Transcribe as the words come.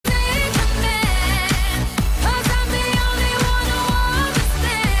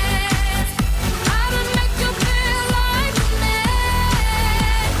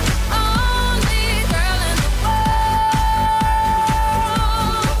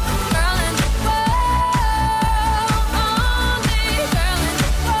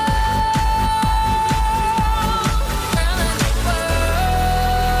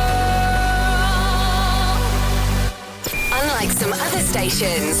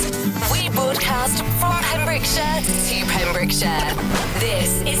Wales. We broadcast from Pembrokeshire to Pembrokeshire.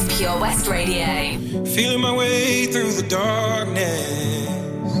 This is Pure West Radio. Feeling my way through the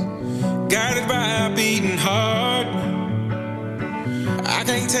darkness, guided by a beating heart. I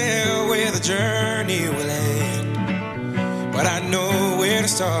can't tell where the journey will end, but I know where to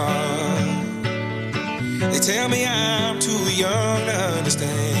start. They tell me I'm too young to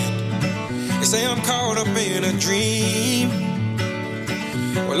understand. They say I'm caught up in a dream.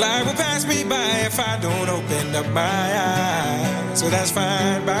 Well, life will pass me by if I don't open up my eyes. So that's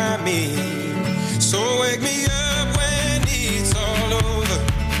fine by me. So wake me up when it's all over,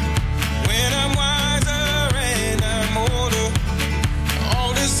 when I'm wiser and I'm older.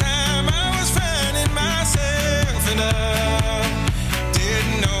 All this time I was finding myself and I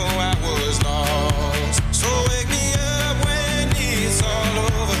didn't know I was lost. So wake me up when it's all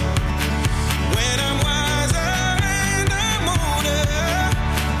over, when I'm wiser and I'm older.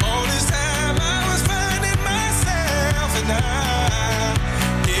 All this time I was finding myself and I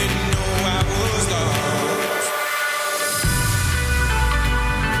didn't know I was lost.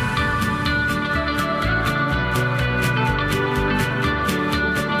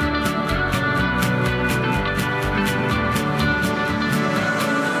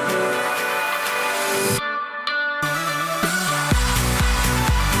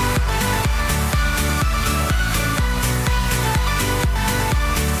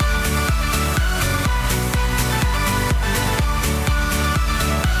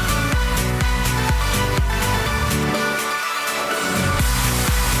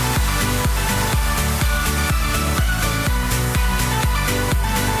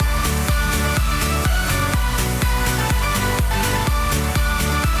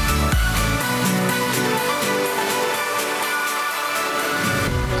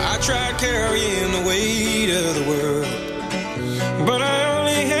 Tried carrying the weight of the world, but I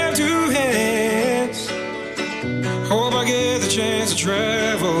only have two hands. Hope I get the chance to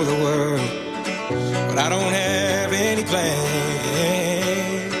travel the world, but I don't have any plans.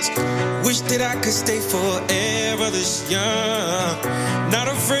 Wish that I could stay forever this young, not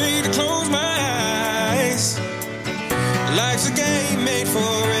afraid to close my eyes. Life's a game made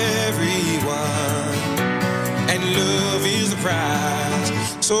for everyone, and love is the prize.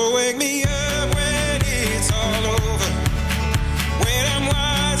 So wake me up when it's all over, when I'm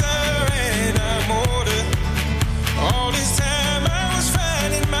wiser and I'm older. All this time I was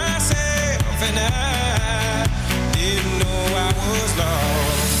finding myself and I didn't know I was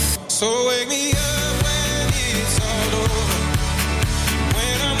lost. So wake me up when it's all over,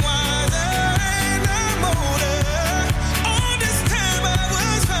 when I'm wiser and I'm older. All this time I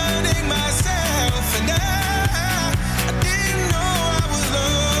was finding myself and I didn't know I was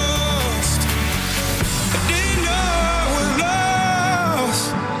lost. I didn't know I was lost.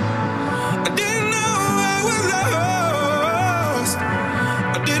 I didn't know I was lost.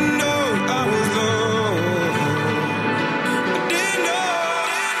 I didn't know I was lost. I didn't know.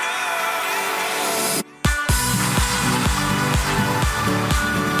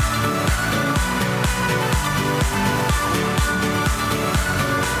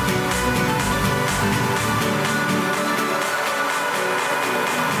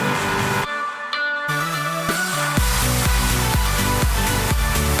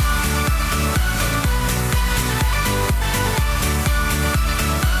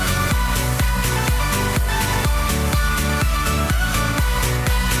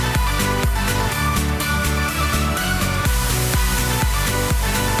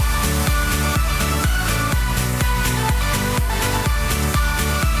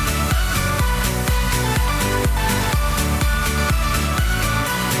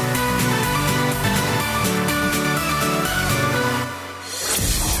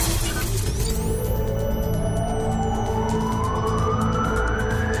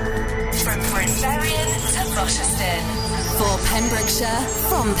 Pembrokeshire,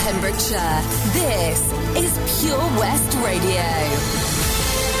 from Pembrokeshire, this is Pure West Radio.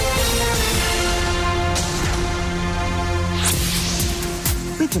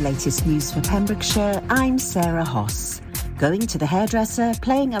 With the latest news for Pembrokeshire, I'm Sarah Hoss. Going to the hairdresser,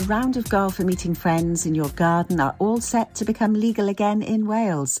 playing a round of golf and meeting friends in your garden are all set to become legal again in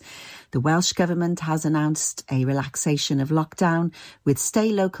Wales. The Welsh Government has announced a relaxation of lockdown, with stay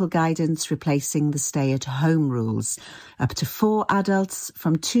local guidance replacing the stay-at-home rules. Up to 4 adults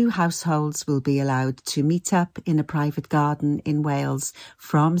from 2 households will be allowed to meet up in a private garden in Wales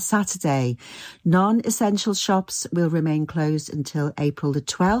from Saturday. Non-essential shops will remain closed until April the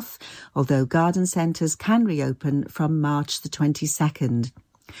 12th, although garden centres can reopen from March the 22nd.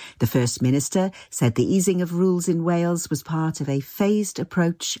 The First Minister said the easing of rules in Wales was part of a phased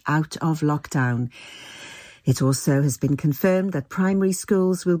approach out of lockdown. It also has been confirmed that primary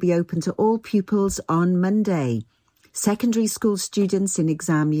schools will be open to all pupils on Monday. Secondary school students in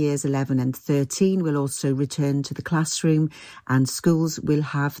exam years 11 and 13 will also return to the classroom, and schools will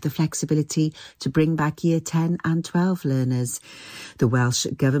have the flexibility to bring back year 10 and 12 learners. The Welsh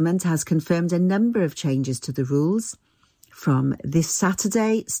Government has confirmed a number of changes to the rules. From this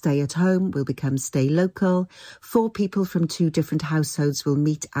Saturday, stay at home will become stay local. 4 people from 2 different households will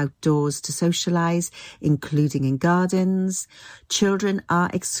meet outdoors to socialise, including in gardens. Children are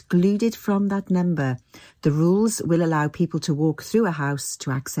excluded from that number. The rules will allow people to walk through a house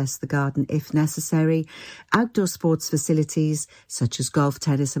to access the garden if necessary. Outdoor sports facilities, such as golf,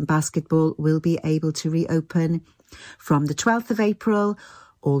 tennis and basketball, will be able to reopen. From the 12th of April,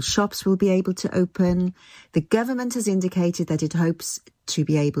 all shops will be able to open. The government has indicated that it hopes to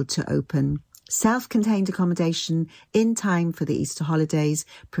be able to open self-contained accommodation in time for the Easter holidays,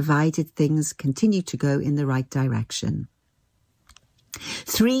 provided things continue to go in the right direction.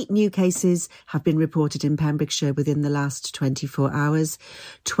 3 new cases have been reported in Pembrokeshire within the last 24 hours.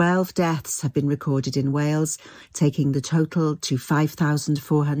 12 deaths have been recorded in Wales, taking the total to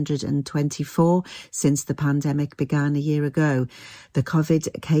 5,424 since the pandemic began a year ago. The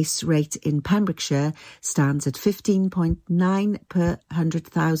COVID case rate in Pembrokeshire stands at 15.9 per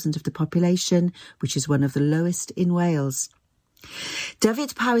 100,000 of the population, which is one of the lowest in Wales.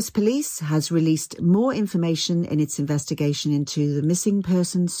 Dyfed-Powys Police has released more information in its investigation into the missing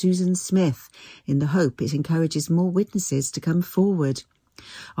person Susan Smith, in the hope it encourages more witnesses to come forward.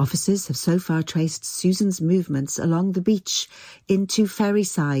 Officers have so far traced Susan's movements along the beach into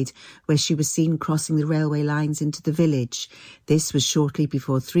Ferryside, where she was seen crossing the railway lines into the village. This was shortly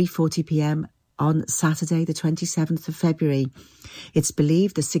before 3:40 p.m. on Saturday, the 27th of February. It's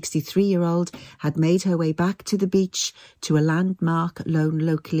believed the 63-year-old had made her way back to the beach to a landmark known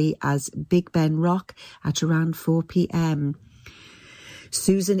locally as Big Ben Rock at around 4 p.m.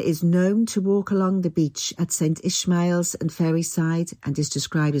 Susan is known to walk along the beach at St Ishmael's and Ferryside and is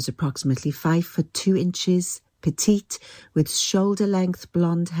described as approximately 5 foot 2 inches, petite, with shoulder-length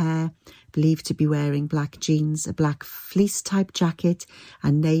blonde hair, believed to be wearing black jeans, a black fleece-type jacket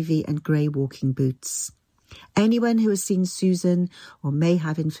and navy and grey walking boots. Anyone who has seen Susan or may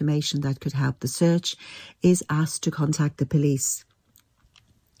have information that could help the search is asked to contact the police.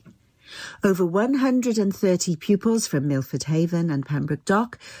 Over 130 pupils from Milford Haven and Pembroke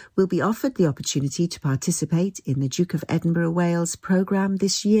Dock will be offered the opportunity to participate in the Duke of Edinburgh Wales programme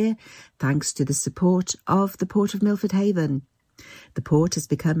this year, thanks to the support of the Port of Milford Haven. The Port has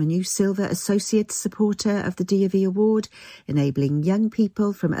become a new Silver Associate supporter of the D.A.V. Award, enabling young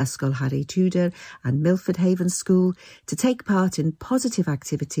people from Ysgol Harry Tudor and Milford Haven School to take part in positive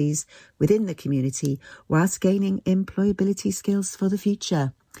activities within the community whilst gaining employability skills for the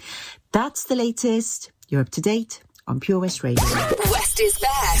future. That's the latest. You're up to date on Pure West Radio. West is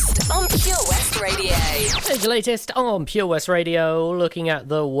best on Pure West Radio. Here's the latest on Pure West Radio. Looking at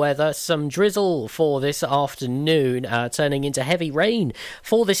the weather, some drizzle for this afternoon, turning into heavy rain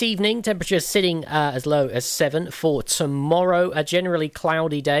for this evening. Temperatures sitting as low as 7 for tomorrow. A generally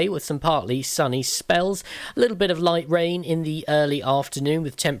cloudy day with some partly sunny spells. A little bit of light rain in the early afternoon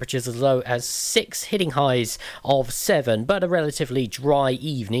with temperatures as low as 6, hitting highs of 7. But a relatively dry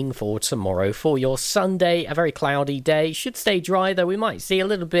evening for tomorrow. For your Sunday, a very cloudy day. Should stay dry, though we might see a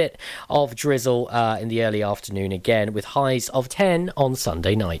little bit of drizzle in the early afternoon again, with highs of 10 on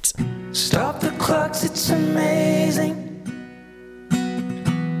Sunday night. Stop the clocks, it's amazing.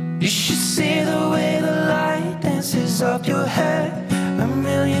 You should see the way the light dances up your hair. A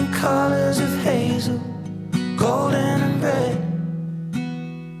million colors of hazel, golden and red.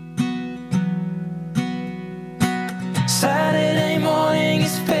 Saturday morning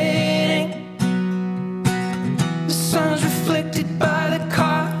is fading. The sun's reflected by the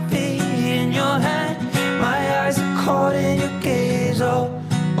coffee in your hand. My eyes are caught in your gaze all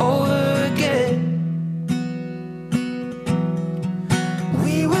over again.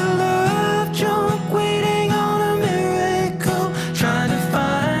 We were love drunk, waiting on a miracle, trying to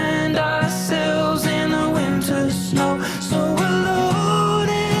find ourselves in the winter snow.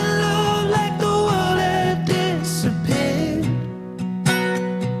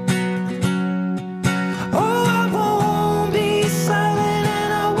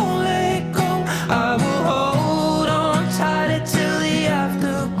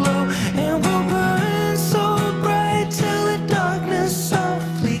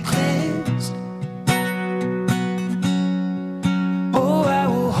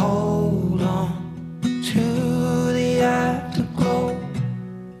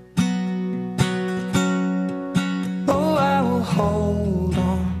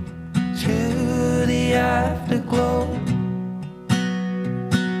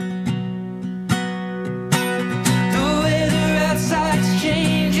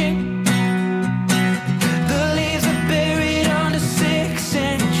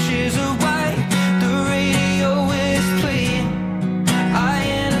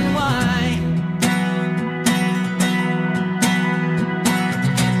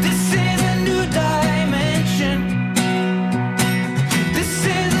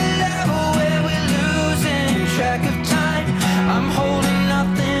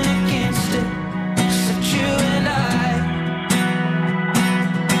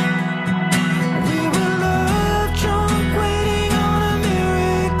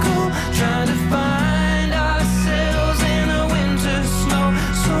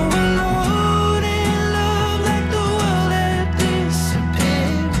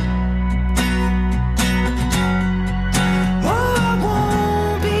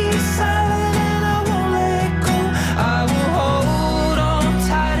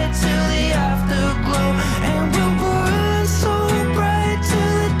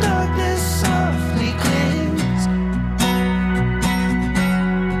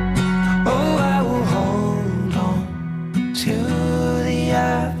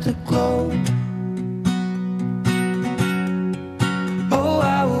 afterglow. Oh,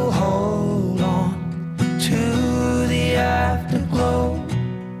 I will hold on to the afterglow.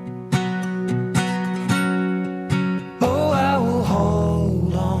 Oh, I will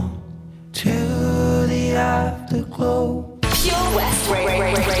hold on to the afterglow. Pure West Radio.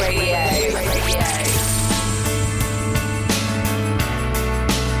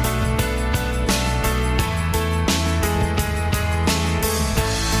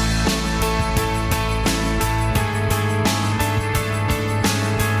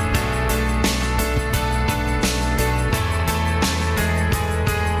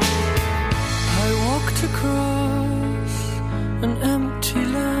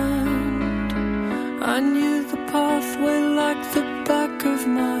 I knew the pathway like the back of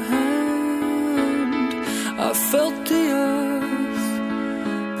my hand. I felt the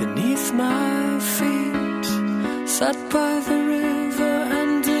earth beneath my feet. Sat by the river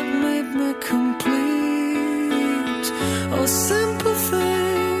and it made me complete. Oh, simple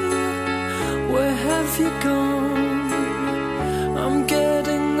thing, where have you gone? I'm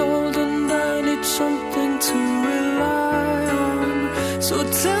getting old and I need something to rely on. So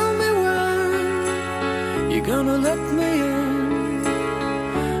tell me you're gonna let me in.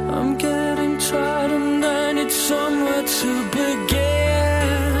 I'm getting tired and I need somewhere to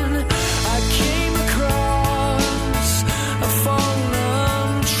begin. I came across a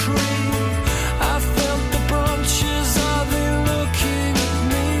fallen tree. I felt the branches of it looking at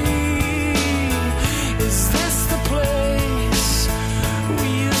me. Is this the place we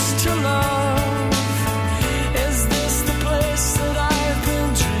used to love? Is this the place that I've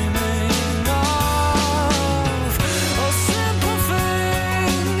been dreaming of?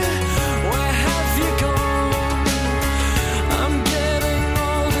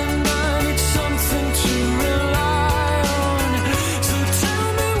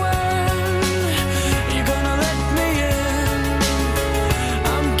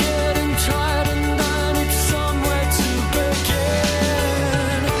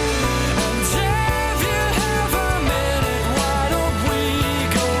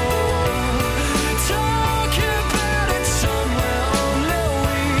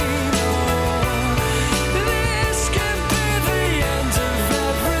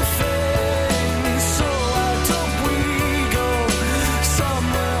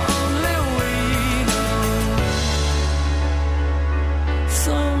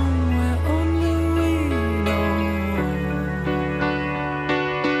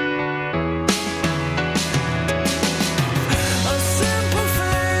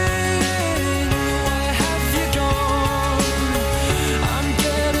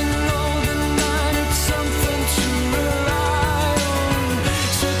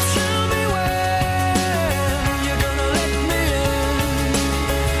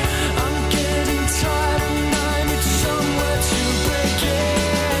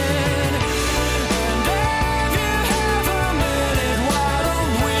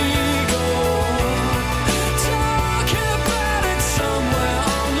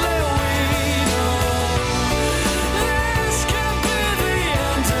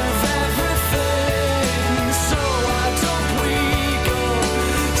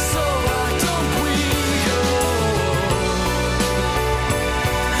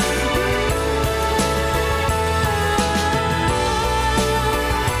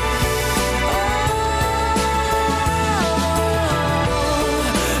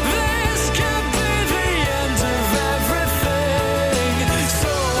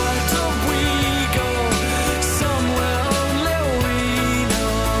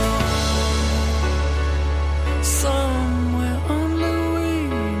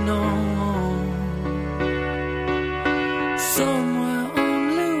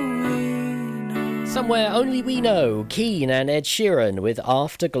 Somewhere Only We Know, Keane and Ed Sheeran with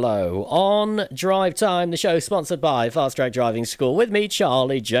Afterglow on Drive Time, the show sponsored by Fast Track Driving School with me,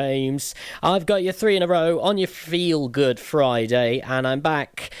 Charlie James. I've got you 3 in a row on your Feel Good Friday, and I'm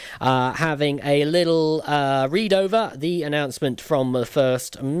back having a little read over the announcement from the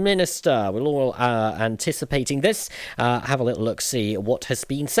First Minister. We're all anticipating this. Have a little look, see what has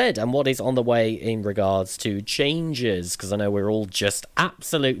been said and what is on the way in regards to changes, because I know we're all just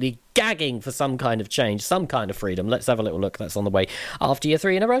absolutely gagging for some kind of change, some kind of freedom. Let's have a little look. That's on the way after your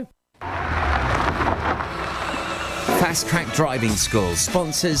 3 in a row. Fast Track Driving School,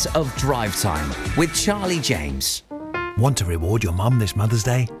 sponsors of Drive Time with Charlie James. Want to reward your mum this Mother's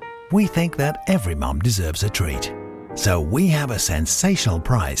Day? We think that every mum deserves a treat. So we have a sensational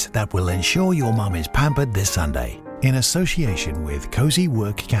prize that will ensure your mum is pampered this Sunday. In association with Cozy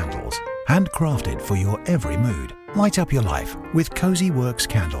Work Candles, handcrafted for your every mood. Light up your life with Cozy Works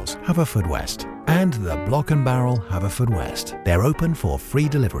Candles, Haverfordwest, and the Block & Barrel, Haverfordwest. They're open for free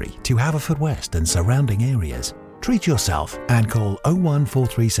delivery to Haverfordwest and surrounding areas. Treat yourself and call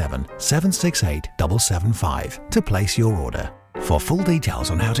 01437 768 775 to place your order. For full details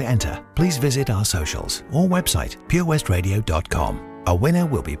on how to enter, please visit our socials or website purewestradio.com. A winner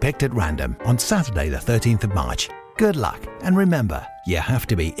will be picked at random on Saturday the 13th of March. Good luck, and remember, you have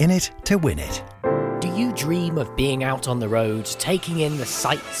to be in it to win it. Do you dream of being out on the road, taking in the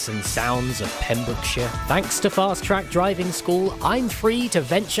sights and sounds of Pembrokeshire? Thanks to Fast Track Driving School, I'm free to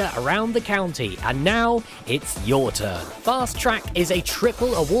venture around the county, and now it's your turn. Fast Track is a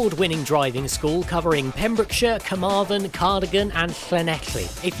triple award-winning driving school covering Pembrokeshire, Carmarthen, Cardigan and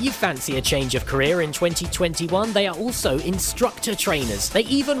Llanelli. If you fancy a change of career in 2021, they are also instructor trainers. They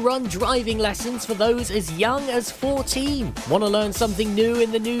even run driving lessons for those as young as 14. Want to learn something new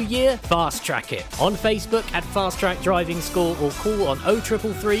in the new year? Fast Track it on Facebook at Fast Track Driving School or call on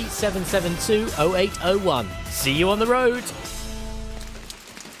 0333 772 0801. See you on the road.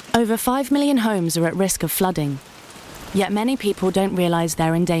 Over 5 million homes are at risk of flooding, yet many people don't realise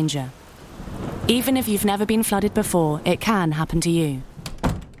they're in danger. Even if you've never been flooded before, it can happen to you.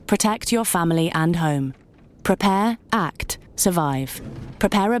 Protect your family and home. Prepare, act, survive.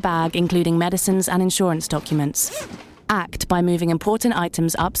 Prepare a bag including medicines and insurance documents. Act by moving important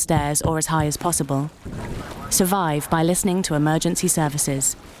items upstairs or as high as possible. Survive by listening to emergency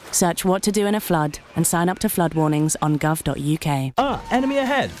services. Search what to do in a flood and sign up to flood warnings on gov.uk. Ah, enemy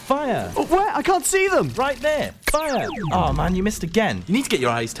ahead. Fire. Oh, where? I can't see them. Right there. Fire. Oh, man, you missed again. You need to get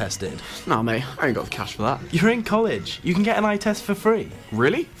your eyes tested. Nah, mate, I ain't got the cash for that. You're in college. You can get an eye test for free.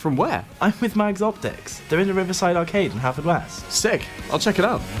 Really? From where? I'm with Mags Optics. They're in the Riverside Arcade in Haverfordwest. Sick. I'll check it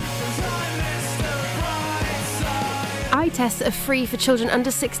out. Eye tests are free for children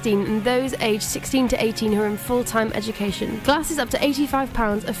under 16 and those aged 16 to 18 who are in full-time education. Glasses up to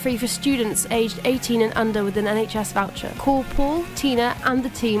 £85 are free for students aged 18 and under with an NHS voucher. Call Paul, Tina and the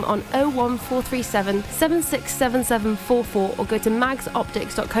team on 01437 767744 or go to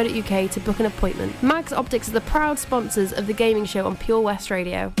magsoptics.co.uk to book an appointment. Mags Optics are the proud sponsors of the gaming show on Pure West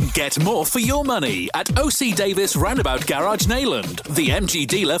Radio. Get more for your money at OC Davis Roundabout Garage Neyland, the MG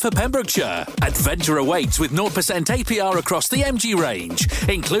dealer for Pembrokeshire. Adventure awaits with 0% APR across the MG range,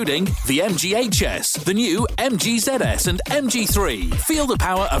 including the MG HS, the new MG ZS and MG3. Feel the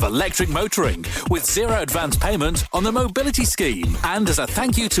power of electric motoring with zero advance payment on the mobility scheme. And as a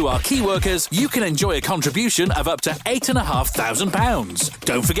thank you to our key workers, you can enjoy a contribution of up to £8,500.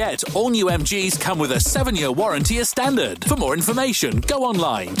 Don't forget, all new MGs come with a 7-year warranty as standard. For more information, go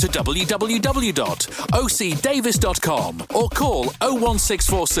online to www.ocdavis.com or call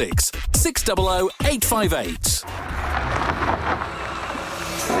 01646 600 858.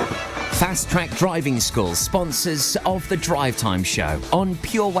 Fast Track Driving School, sponsors of the Drivetime Show on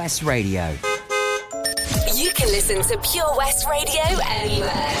Pure West Radio. You can listen to Pure West Radio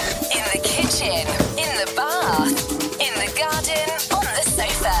anywhere. In the kitchen, in the bath, in the garden, on the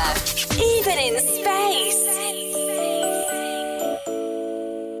sofa, even in space.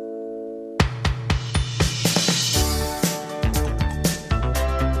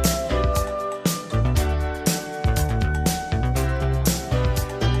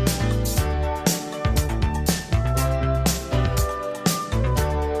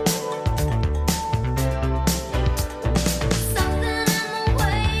 Something in the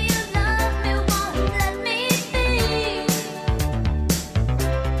way you love me won't let me be.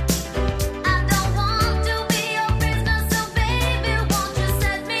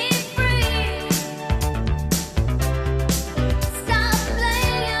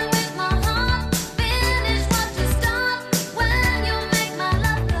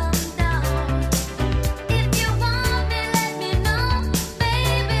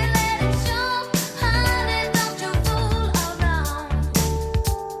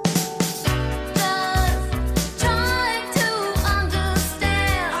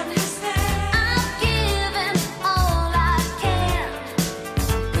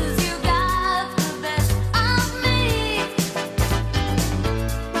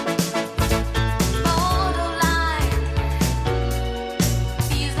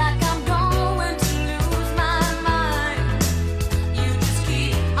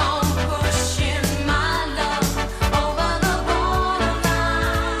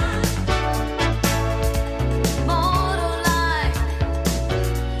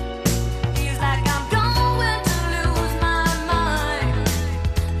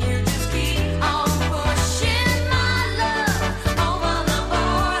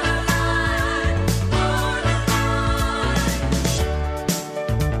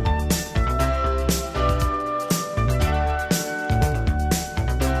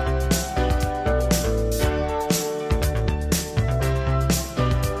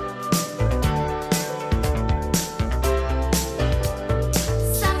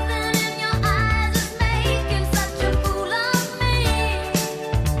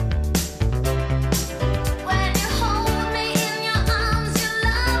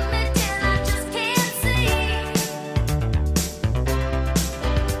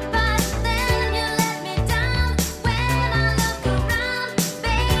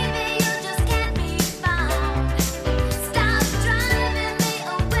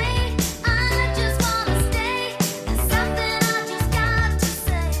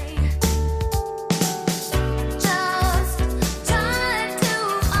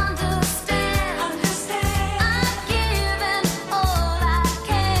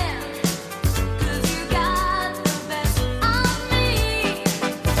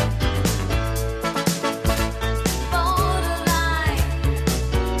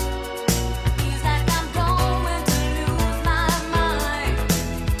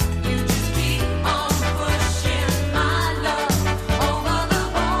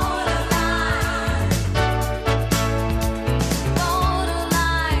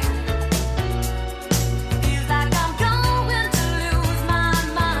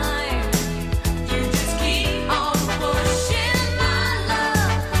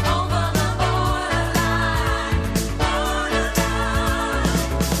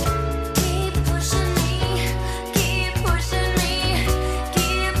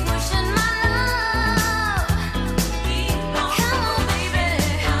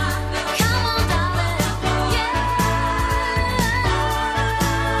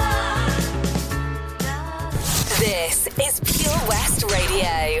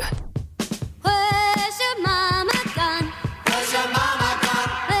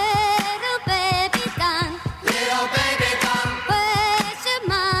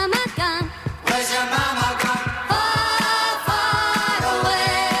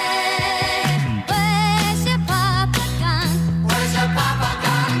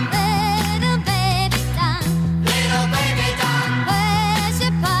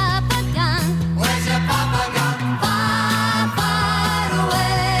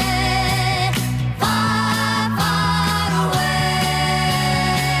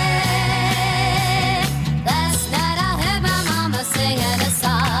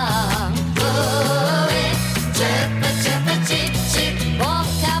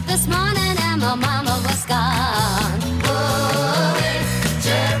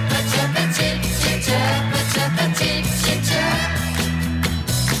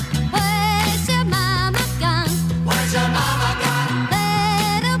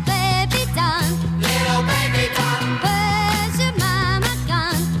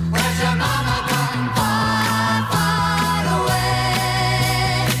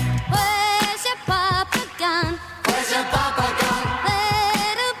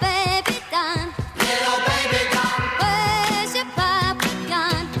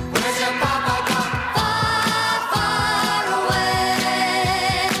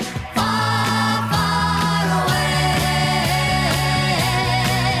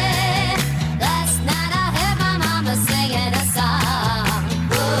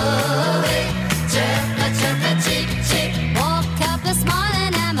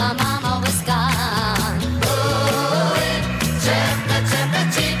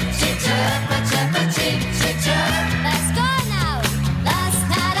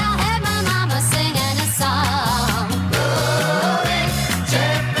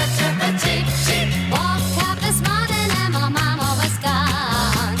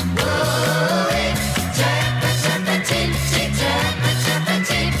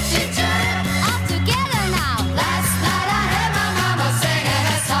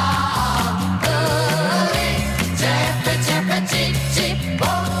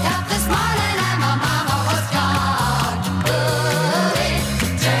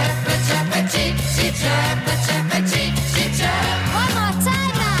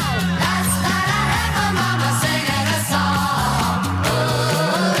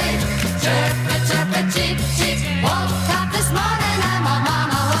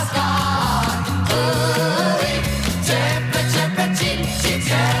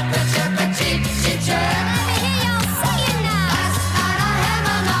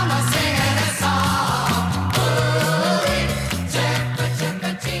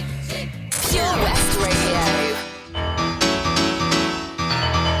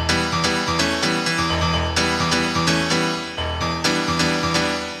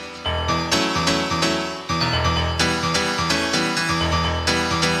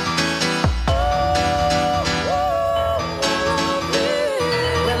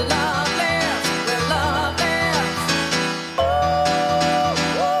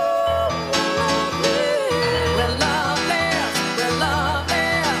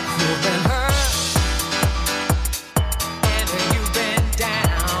 You've been hurt and you've been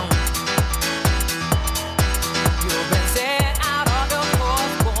down. You've been set out of your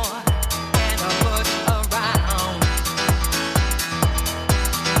course, boy, and put around.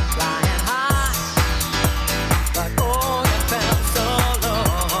 Flying high, but oh, you felt so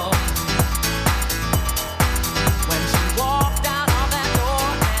low. When she walked out of that door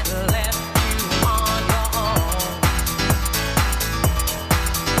and left you on your own.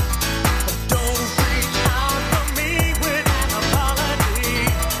 But don't reach out for me with an apology.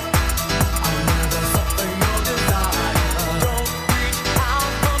 I'll never suffer your desire. Don't reach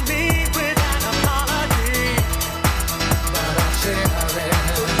out for me with an apology, but I'll share it.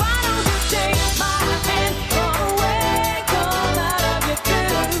 Why don't you take my hand, go away, come out of your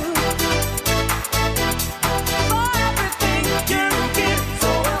groove? For everything you give, so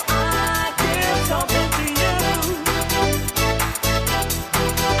will I give something to you.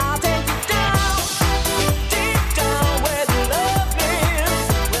 I'll take you down, deep down where the love lives,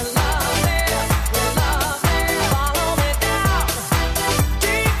 where love lives, where love lives. Follow me down,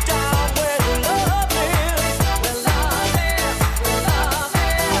 deep down where the love lives, where love lives, where love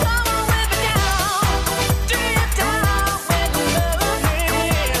lives. Come on with me down, deep down where the love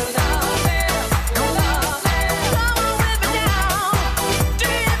lives, love lives, where love lives. Come on with me down,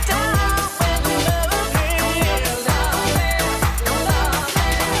 deep down where the love lives, love lives, where love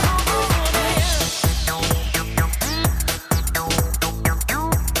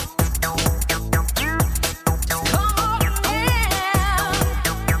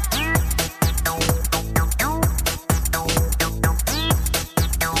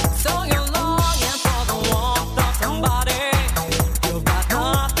So you're longing for the warmth of somebody. You've got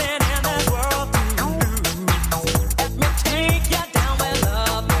nothing in this world to lose. Let me take you down where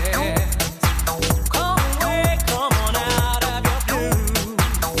love is. Come away, come on out of your blues.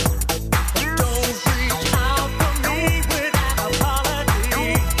 But don't reach out for me with an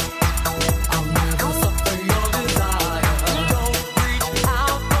apology. I'll never suffer your desire. Don't reach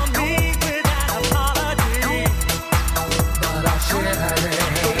out for me with an apology, but I'll share it.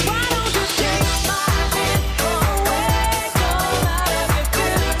 Why don't you take my hand, go away, come out of your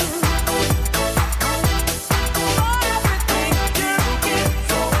groove? For everything you give,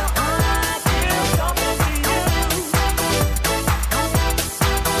 so will I give something to you.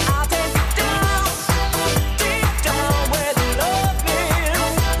 I'll take you down, deep down where the love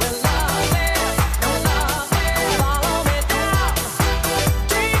lives, where love lives, where love lives. Follow me down,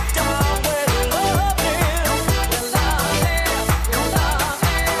 deep down where the love lives, where love lives, where love lives.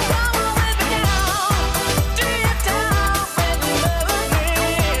 Come on with me down, deep down where the love lives,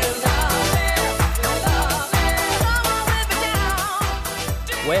 love lives, where love lives. Come on with me down.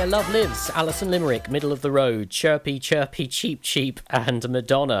 Where Love Lives, Alison Limerick, Middle of the Road, Chirpy, Chirpy, Cheap, Cheap, and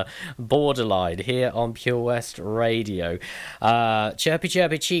Madonna, Borderline, here on Pure West Radio. Chirpy,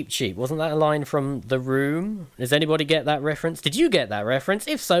 Chirpy, Cheap, Cheap. Wasn't that a line from The Room? Does anybody get that reference? Did you get that reference?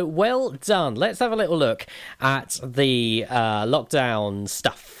 If so, well done. Let's have a little look at the lockdown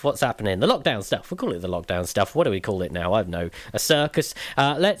stuff. What's happening? The lockdown stuff. We'll call it the lockdown stuff. What do we call it now? I don't know. A circus.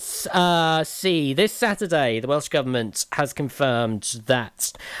 Let's see. This Saturday, the Welsh Government has confirmed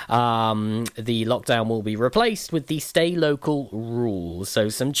that the lockdown will be replaced with the stay local rules. So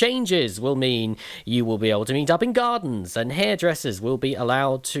some changes will mean you will be able to meet up in gardens, and hairdressers will be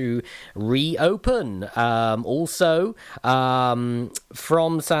allowed to reopen. Also,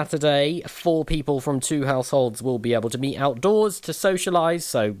 from Saturday, 4 people from 2 households will be able to meet outdoors to socialise,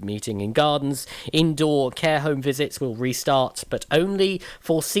 so meeting in gardens. Indoor care home visits will restart, but only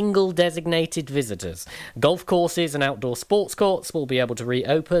for single designated visitors. Golf courses and outdoor sports courts will be able to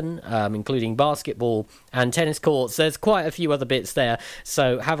reopen, including basketball and tennis courts. There's quite a few other bits there,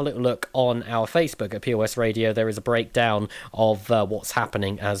 so have a little look on our Facebook at POS Radio. There is a breakdown of what's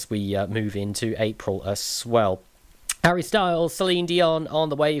happening as we move into April as well. Harry Styles, Celine Dion on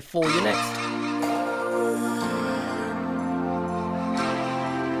the way for you next.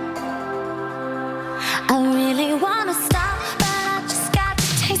 I really wanna stop, but I just got the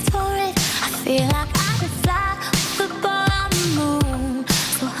taste for it. I feel like I could fly with the ball on the moon.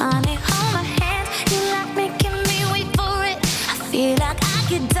 So honey, hold my hand, you like making me wait for it. I feel like I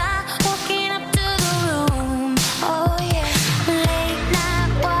could die walking up to the room. Oh yeah, late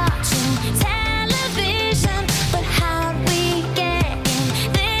night watching television, but how'd we get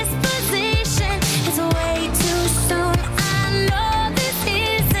in this position? It's way too soon. I know this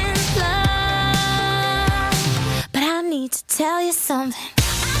isn't love, but I need to tell you something.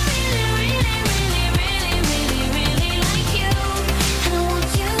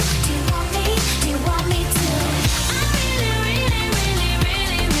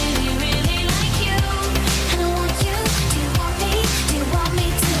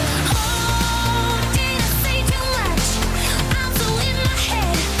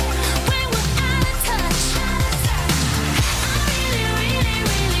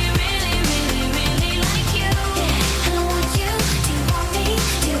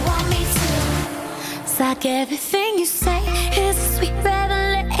 like everything you say is a sweet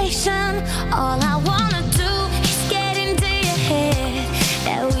revelation. All I wanna do is get into your head,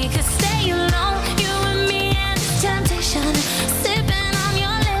 that we could stay alone, you and me and this temptation, sipping on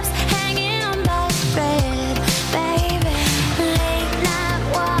your lips, hanging on by a thread, baby. Late night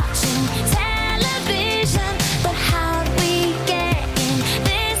watching television, but how we get in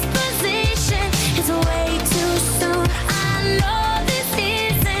this position is way too soon. I know this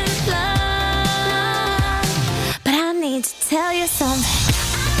isn't love, but I need to tell you something.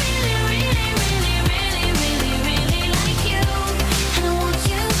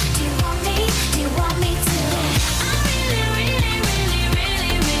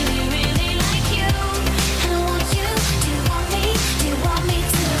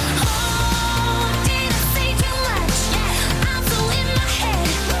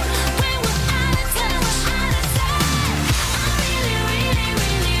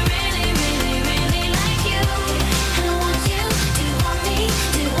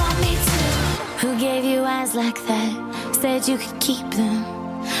 Like that, said you could keep them.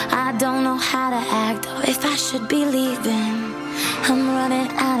 I don't know how to act or if I should be leaving. I'm running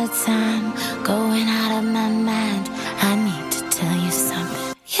out of time, going out of my mind. I need to tell you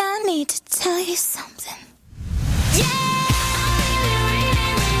something. Yeah, I need to tell you something. Yeah!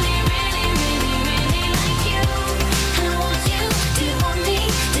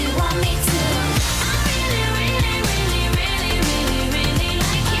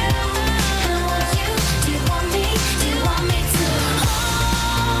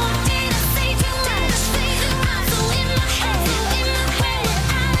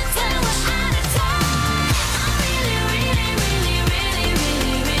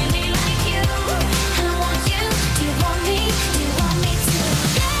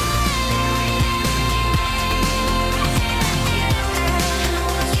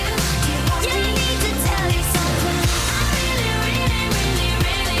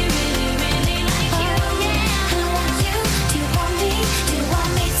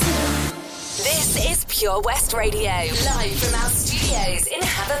 Pure West Radio, live from our studios in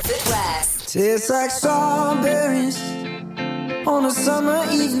Haverfordwest. Tastes like strawberries on a summer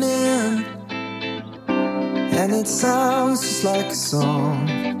evening, and it sounds just like a song.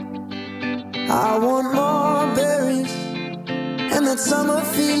 I want more berries and that summer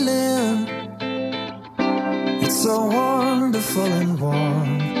feeling. It's so wonderful and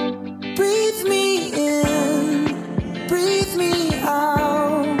warm. Breathe me in, breathe me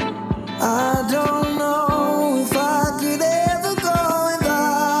out. I don't know if I could ever go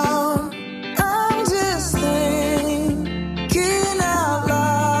without. I'm just thinking out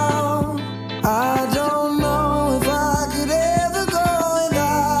loud. I don't know if I could ever go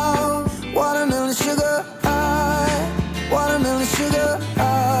without. Watermelon sugar high, watermelon sugar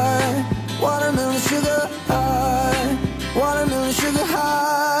high, watermelon sugar high, watermelon sugar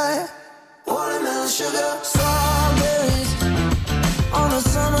high, watermelon sugar. Strawberries on a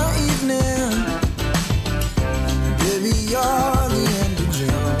summer evening, baby, you're the end of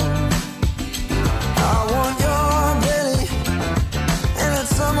June. I want your belly and that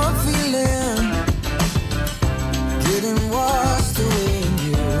summer feeling, getting washed away in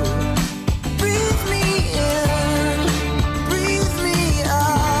you. Breathe me in, breathe me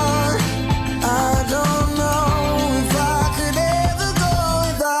out. I don't know if I could ever go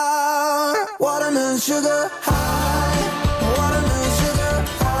without. Watermelon sugar high, watermelon sugar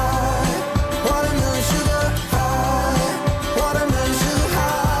high, watermelon sugar high, watermelon sugar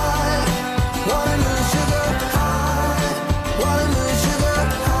high, watermelon sugar high, watermelon sugar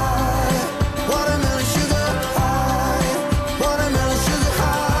high, watermelon sugar high, watermelon sugar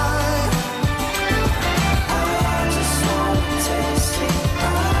high. I just wanna taste it, I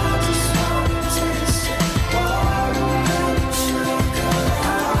just wanna taste it, watermelon sugar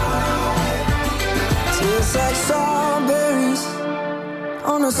high. Tastes like strawberries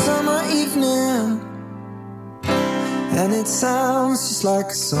on a summer evening, and it sounds just like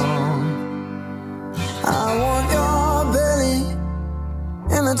a song. I want your belly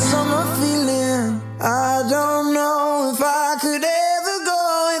and that summer feeling. I don't know if I could ever go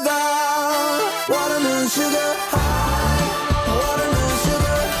without. Watermelon sugar high, watermelon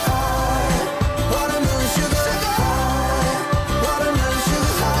sugar high, watermelon sugar high, watermelon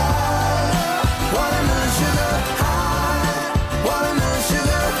sugar high, watermelon sugar high, watermelon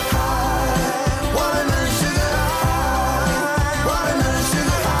sugar high, watermelon sugar high, watermelon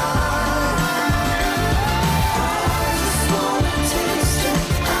sugar high. I just wanna taste it,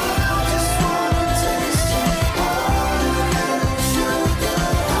 I just wanna taste it, watermelon sugar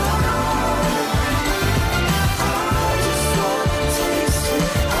high. I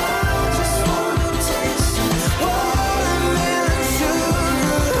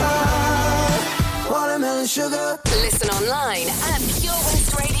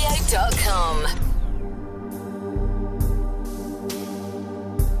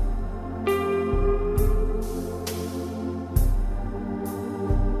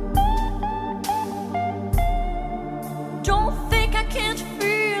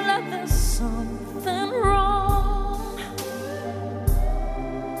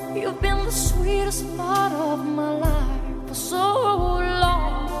the sweetest part of my life for so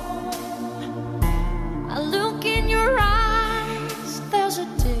long. I look in your eyes, there's a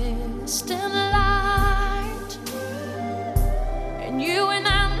distant light, and you and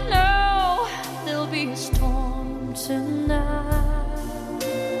I know there'll be a storm tonight.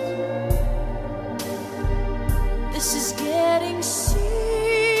 This is getting serious.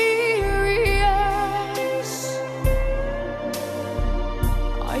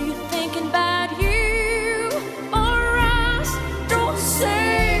 Are you thinking about you or us? Don't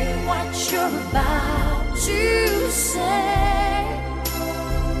say what you're about to say.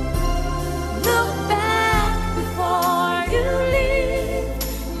 Look back before you leave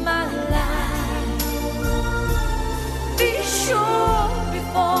my life. Be sure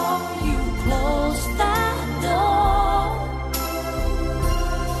before you close that door,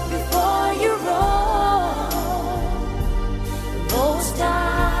 before you roll those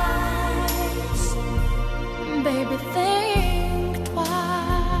dice. Baby, think twice.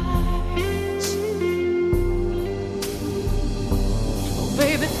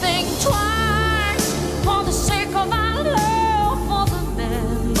 Baby, think twice for the sake of our love, for the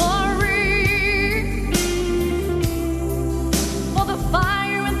memory, for the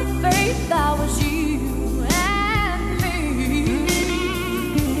fire and the faith that was you and me.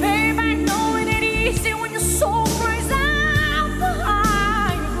 Babe, I know it ain't easy when your soul cries out the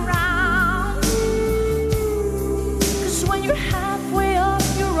higher ground. 'Cause when you're halfway up,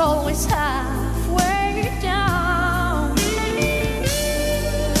 you're always halfway down.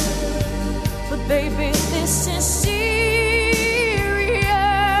 But baby, this is serious.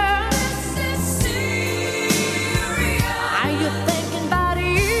 This is serious. Are you thinking about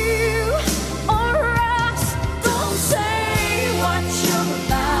you or us? Don't say what you're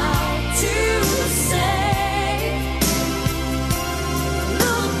about to say.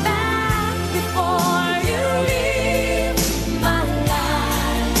 Look back before you leave my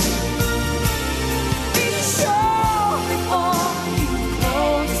life. Be sure before you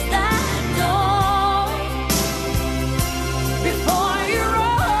close that door,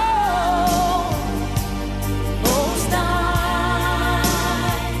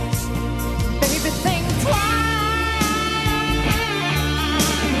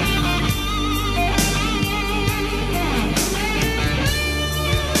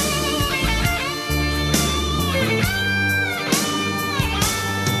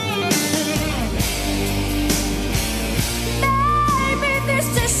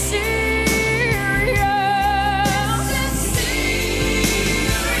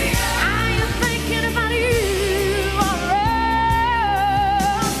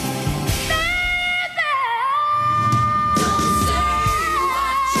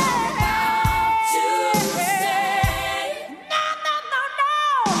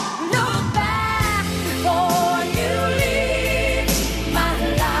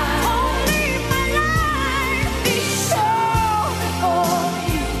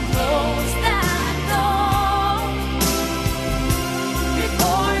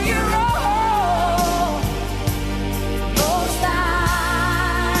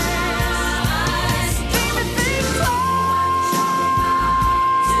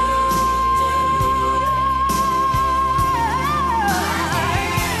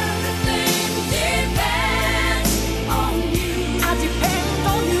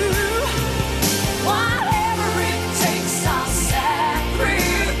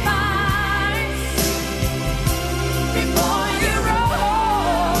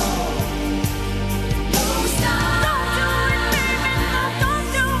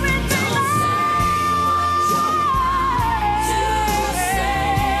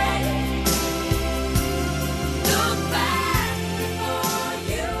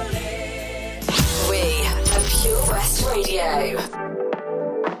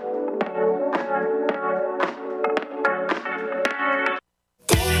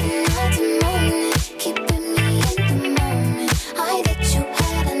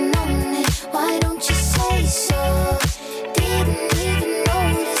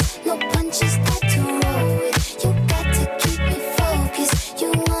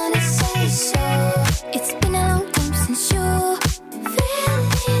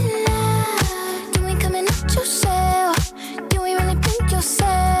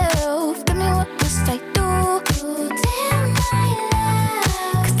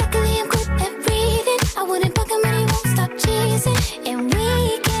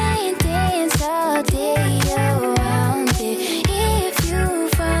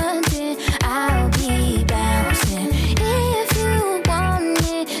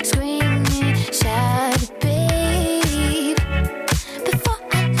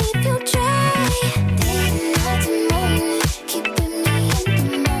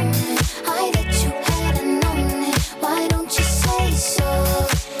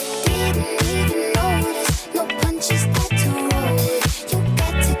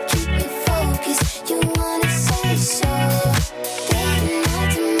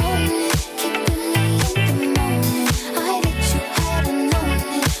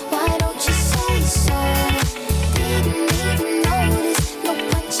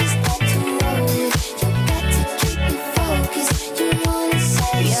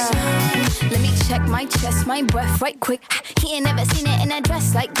 my breath right quick. He ain't never seen it in a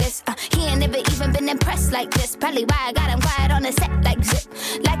dress like this. He ain't never even been impressed like this. Probably why I got him quiet on the set like zip.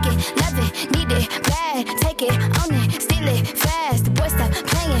 Like it, love it, need it, bad. Take it, own it, steal it, fast. The boy stop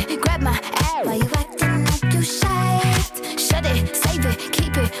playing, grab my ass. Why you acting like you shy? Shut it, save it,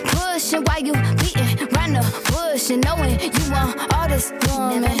 keep it pushing. While you beating round the bush and knowing you want all this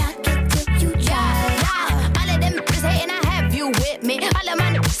woman. Never knock it till you try. All of them bitches hating, I have you with me. All of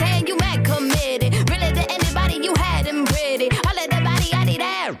my niggas saying you mad committed. Really to anybody you had them pretty. All of the body I need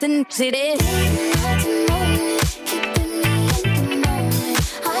out and sit it.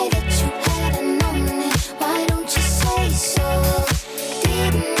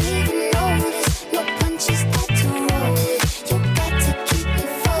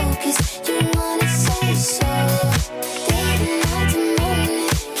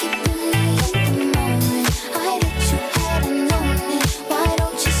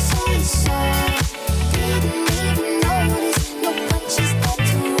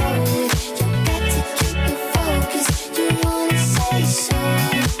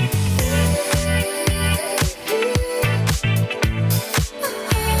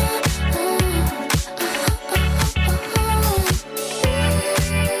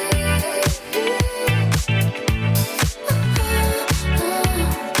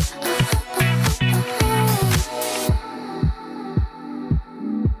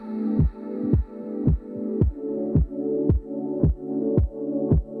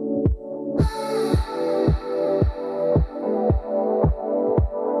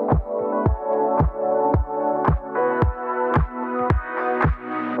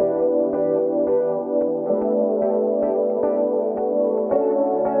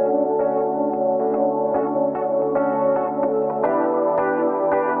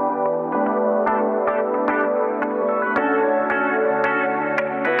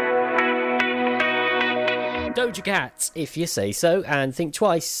 Doja Cat, If You Say So, and Think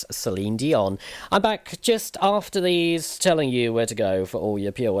Twice, Celine Dion. I'm back just after these, telling you where to go for all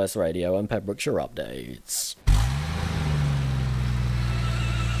your Pure West Radio and Pembrokeshire updates.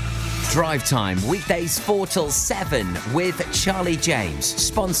 Drive Time, weekdays 4 till 7 with Charlie James,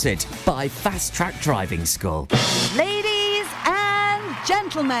 sponsored by Fast Track Driving School. Ladies and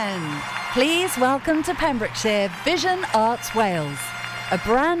gentlemen, please welcome to Pembrokeshire Vision Arts Wales, a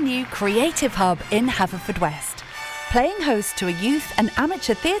brand new creative hub in Haverfordwest. Playing host to a youth and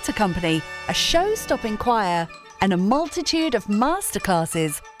amateur theatre company, a show-stopping choir, and a multitude of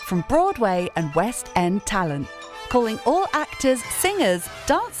masterclasses from Broadway and West End talent. Calling all actors, singers,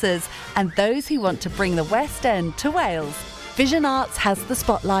 dancers, and those who want to bring the West End to Wales. Vision Arts has the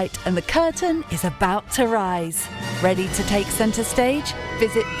spotlight and the curtain is about to rise. Ready to take centre stage?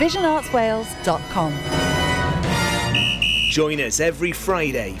 Visit visionartswales.com. Join us every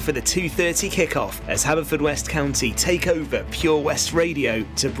Friday for the 2:30 kickoff as Haverfordwest County take over Pure West Radio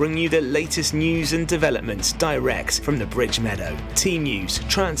to bring you the latest news and developments direct from the Bridge Meadow. Team news,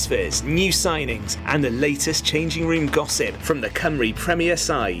 transfers, new signings, and the latest changing room gossip from the Cymru Premier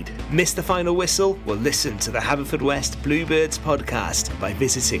side. Miss the final whistle? Well, listen to the Haverfordwest Bluebirds podcast by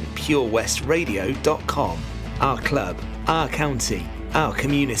visiting purewestradio.com. Our club, our county, our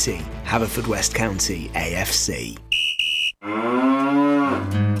community. Haverfordwest County AFC.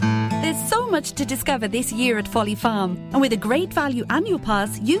 There's so much to discover this year at Folly Farm, and with a great value annual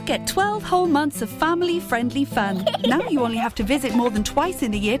pass, you get 12 whole months of family-friendly fun. Now you only have to visit more than twice in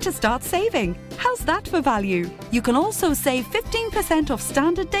the year to start saving. How's that for value? You can also save 15% off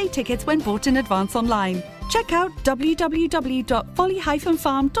standard day tickets when bought in advance online. Check out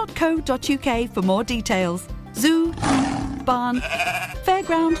www.folly-farm.co.uk for more details. Zoo, barn,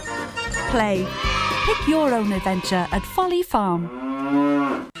 fairground, play. Pick your own adventure at Folly Farm.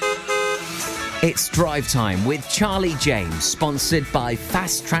 It's Drive Time with Charlie James, sponsored by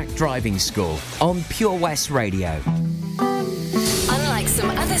Fast Track Driving School on Pure West Radio. Unlike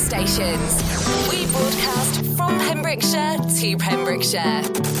some other stations, we broadcast from Pembrokeshire to Pembrokeshire.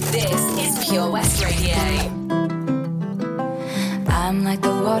 This is Pure West Radio. I'm like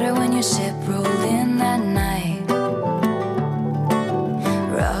the water when your ship rolled in that night.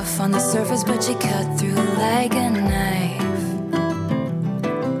 Rough on the surface, but you cut through like a knife.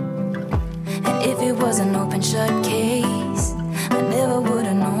 And if it was an open shut case, I never would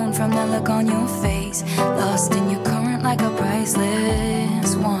have known from the look on your face. Lost in your current like a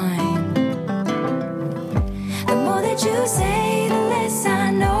priceless wine. The more that you say, the less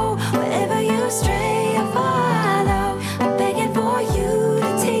I know. Wherever you stray, I follow. I'm begging for you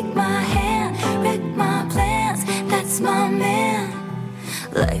to take my hand, wreck my plans. That's my man.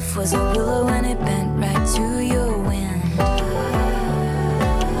 Life was a willow and it bent right to your wind.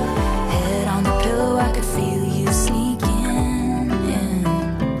 Head on the pillow, I could feel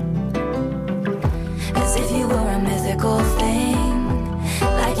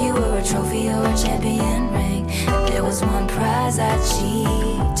champion ring. If there was one prize I'd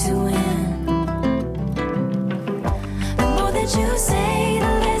cheat to win. The more that you say, the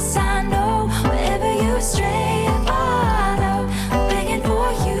less I know. Wherever you stray, I follow. I'm begging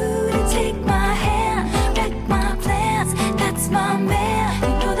for you to take my hand, wreck my plans. That's my man. You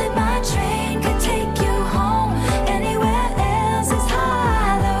know that my train could take you home. Anywhere else is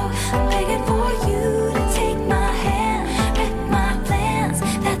hollow. I'm begging for you to take my hand, wreck my plans.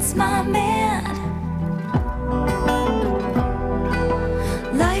 That's my man.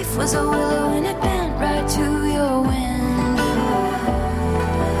 Life was a willow and it bent right to your window.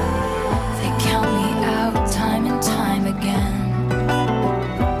 They count me out time and time again.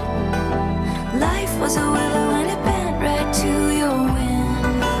 Life was a willow and it bent right to your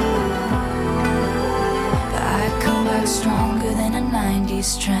window. But I come back stronger than a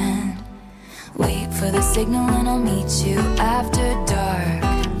 90s trend. Wait for the signal and I'll meet you after dark.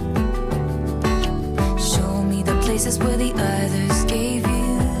 Show me the places where the others gave you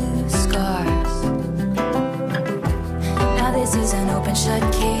scars. Now this is an open shut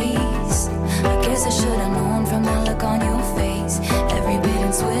case. I guess I should have known from the look on your face. Every bit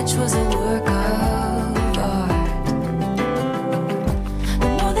and switch was a work of art. The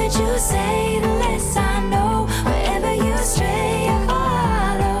more that you say, the less I know. Wherever you stray, I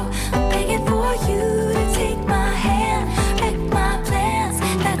follow. I'm begging for you to take my hand, wreck my plans.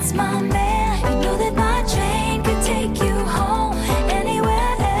 That's my man. You know that my train could take you home.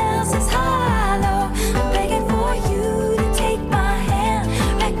 Anywhere else is hollow. I'm begging for you to take my hand,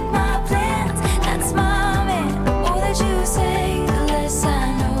 wreck my plans. That's my man. The more that you say, the less I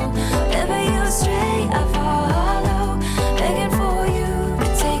know. Wherever you stray, I follow. Begging for you to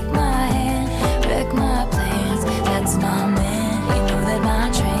take my hand, wreck my plans. That's my man. You know that my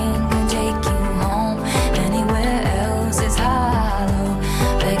train can take you home. Anywhere else is hollow.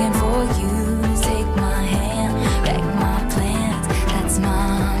 Begging for you to take my hand, wreck my plans. That's my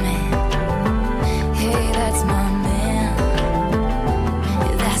man. Hey, that's my man.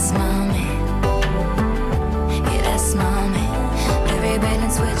 Yeah, that's my man. Yeah, that's my man. Every bait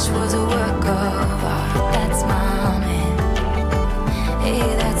and switch was a work of art. That's my man. Hey,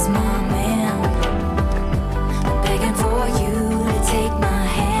 that's my man. I'm begging for you to take my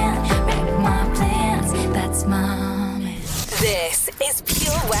hand, wreck my plans. That's my man. This is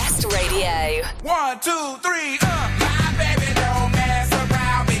Pure West Radio. 1, 2, 3, My baby don't mess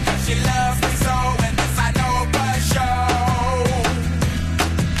around because she loves me so, and this I know for sure.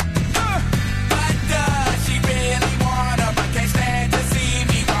 But does she really wanna? But can't stand to see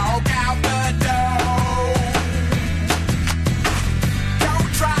me walk out the door. Don't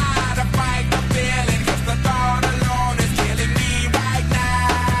try to fight the feeling, 'cause the thought alone is killing me right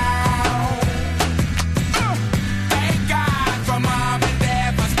now. Thank God for mom and dad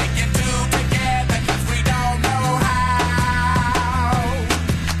for sticking together, 'cause we don't know how.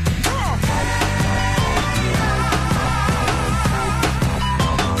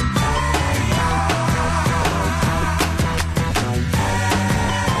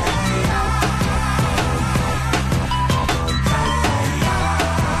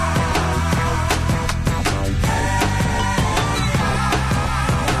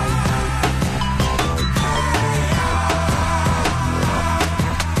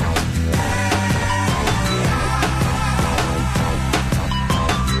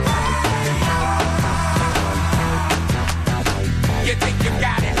 You think you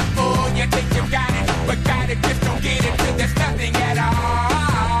got it, oh, you think you got it, but got it, just don't get it till there's nothing at all.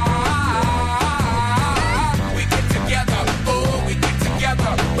 We get together, oh, we get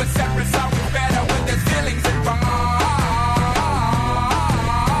together, but separate's always better when there's feelings involved.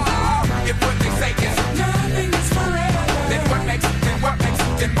 If what they say is nothing is forever, then what makes it, then what makes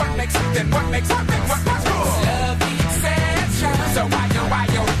it, then what makes it, then what makes it, then what makes it? Love the exception. So why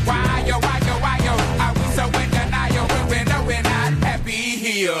are we so in denial when we know we're not happy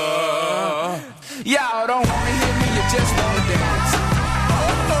here? Y'all don't wanna hear me, you just wanna dance.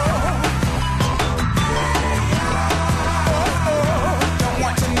 Don't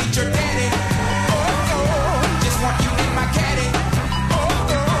want to meet your daddy. Just want you in my caddy.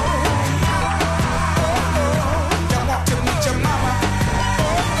 Don't want to meet your mama.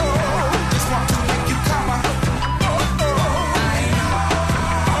 Just want to make you come. I'm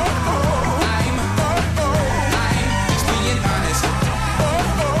just being honest. I'm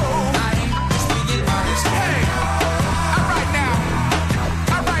just being honest. Hey, all right now.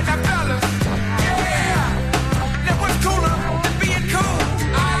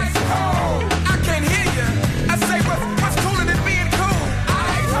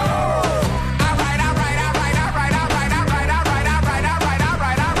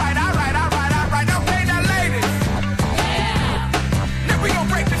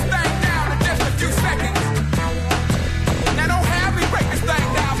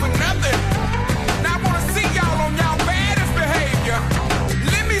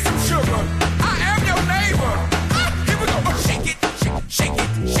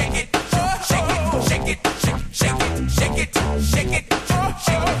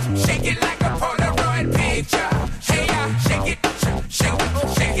 shake it like a Polaroid picture. Hey, shake it, shake it,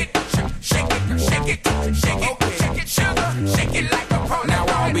 shake it, shake it, shake it, shake it, shake it, sugar, shake it like a Polaroid. Now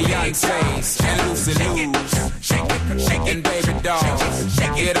all Beyonce's and Lucy Lou's, shake it, baby dolls,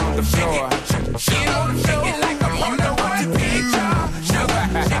 get on the floor, get on the floor, shake it like a Polaroid picture. Sugar,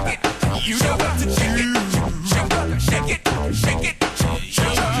 shake it, you know what to shake it, sugar, shake it, shake it,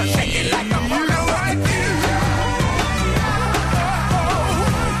 sugar, shake it like a Polaroid picture.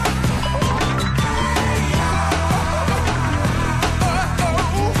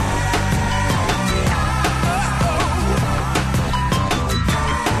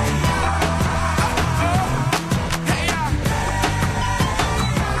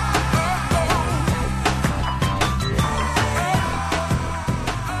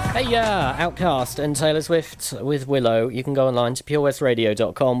 Outcast and Taylor Swift with Willow. You can go online to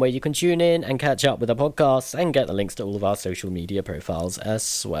purewestradio.com where you can tune in and catch up with the podcasts and get the links to all of our social media profiles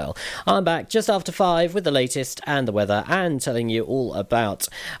as well. I'm back just after 5 with the latest and the weather and telling you all about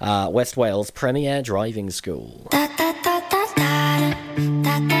West Wales Premier Driving School.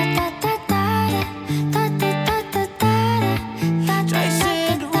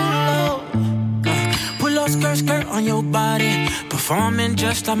 Skirt on your body, performing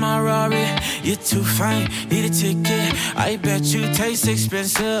just like my Rari. You're too fine, need a ticket. I bet you taste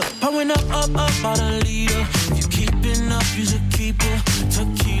expensive. Pouring up about a liter. If you keeping up, you should keep it.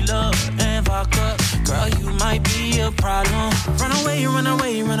 Tequila and vodka, girl, you might be a problem. Run away, run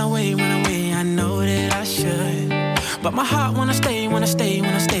away, run away, run away. I know that I should, but my heart wanna stay, wanna stay,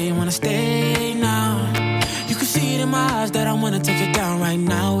 wanna stay, wanna stay now. You can see it in my eyes that I wanna take it down right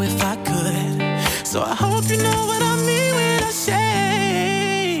now if I could. So I hope you know what I mean when I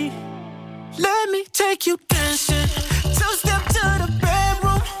say, let me take you dancing. Two-step to the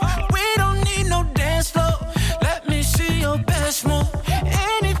bedroom. We don't need no dance floor. Let me see your best move.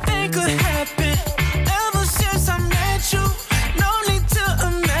 Anything could happen. Ever since I met you, no need to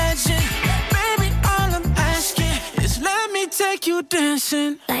imagine. Baby, all I'm asking is let me take you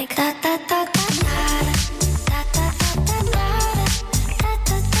dancing. Like that, that, that, that, that.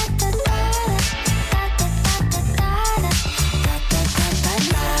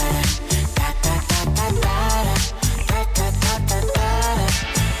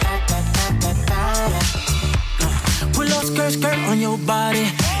 Skirt on your body.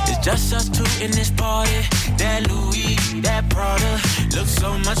 It's just us two in this party. That Louis, that Prada looks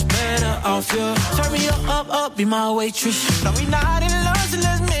so much better off you. Turn me up, be my waitress. No, we not in love, so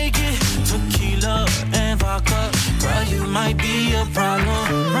let's make it. Tequila and vodka, girl, you might be a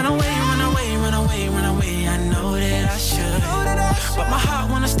problem. Run away, run away, run away, run away. I know that I should, but my heart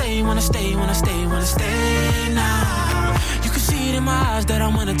wanna stay, wanna stay, wanna stay, wanna stay now. You can see it in my eyes that I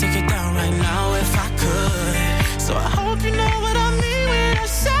wanna take it down right now if I could. So I hope you know what I mean when I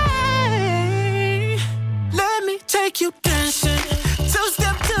say, let me take you dancing.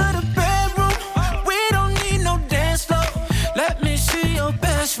 Two-step to the bedroom. We don't need no dance floor. Let me see your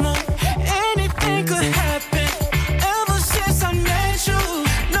best move. Anything could happen. Ever since I met you,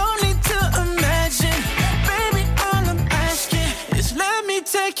 no need to imagine. Baby, all I'm asking is let me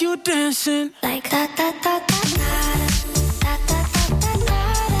take you dancing. Like that, that, that, that, that.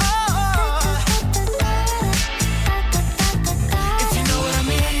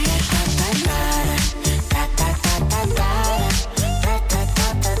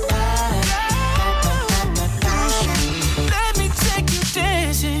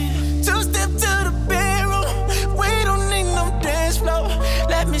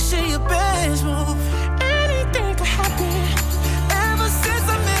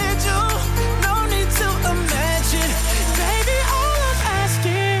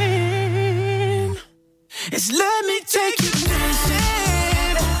 Let me take you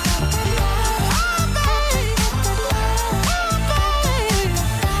dancing. Oh, babe. Oh, babe.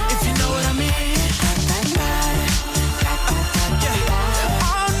 If you know what I mean. Yeah.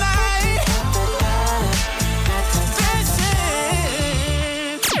 All night. Dancing.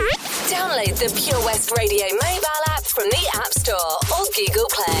 Download the Pure West Radio mobile app from the App Store or Google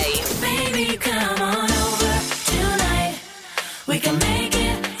Play. Baby, come on over tonight. We can make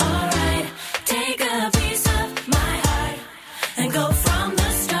it alright. Take a piece of my heart and go from the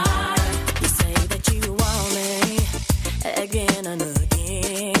start. You say that you want me again and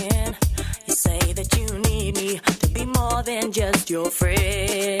again. You say that you need me to be more than just your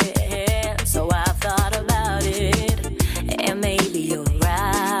friend. So I've thought about it, and maybe you're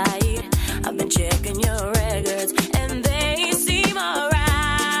right. I've been checking your records, and they seem alright.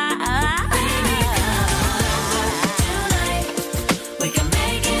 Baby, come on tonight. We can make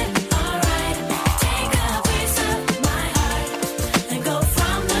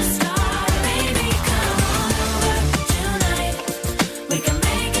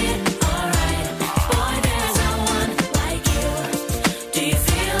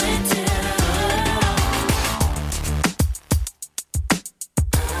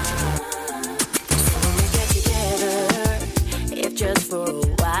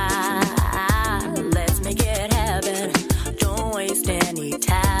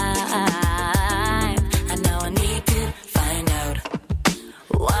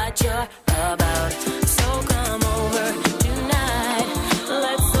you're about. So come over tonight,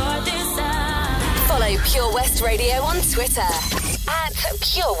 let's sort this out. Follow Pure West Radio on Twitter at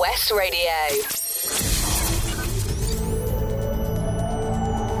Pure West Radio.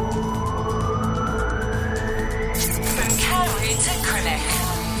 From Carey to Crinock.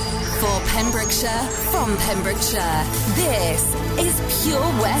 For Pembrokeshire, from Pembrokeshire, this is Pure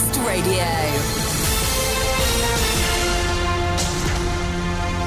West Radio.